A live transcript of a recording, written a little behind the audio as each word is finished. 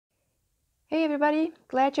Hey everybody,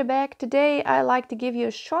 glad you're back. Today I like to give you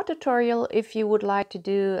a short tutorial if you would like to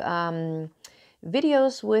do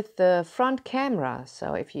videos with the front camera.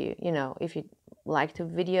 So if you like to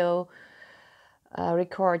video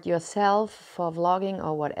record yourself for vlogging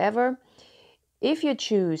or whatever, if you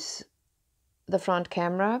choose the front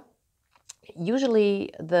camera,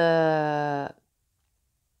 usually it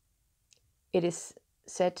is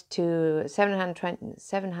set to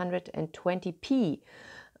 720p.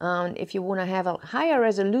 If you want to have a higher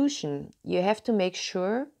resolution, you have to make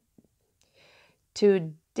sure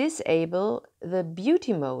to disable the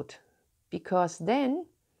beauty mode, because then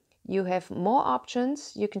you have more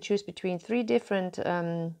options. You can choose between 3 different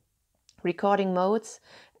recording modes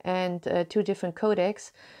and 2 different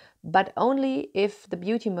codecs, but only if the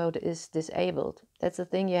beauty mode is disabled. That's the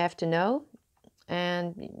thing you have to know.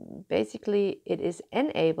 And basically it is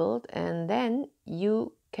enabled, and then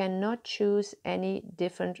you cannot choose any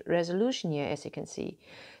different resolution here, as you can see.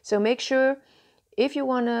 So make sure, if you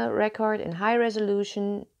want to record in high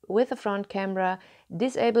resolution with the front camera,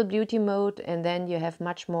 disable beauty mode, and then you have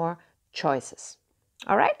much more choices.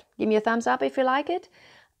 All right, give me a thumbs up if you like it,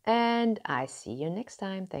 and I see you next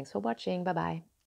time. Thanks for watching. Bye bye.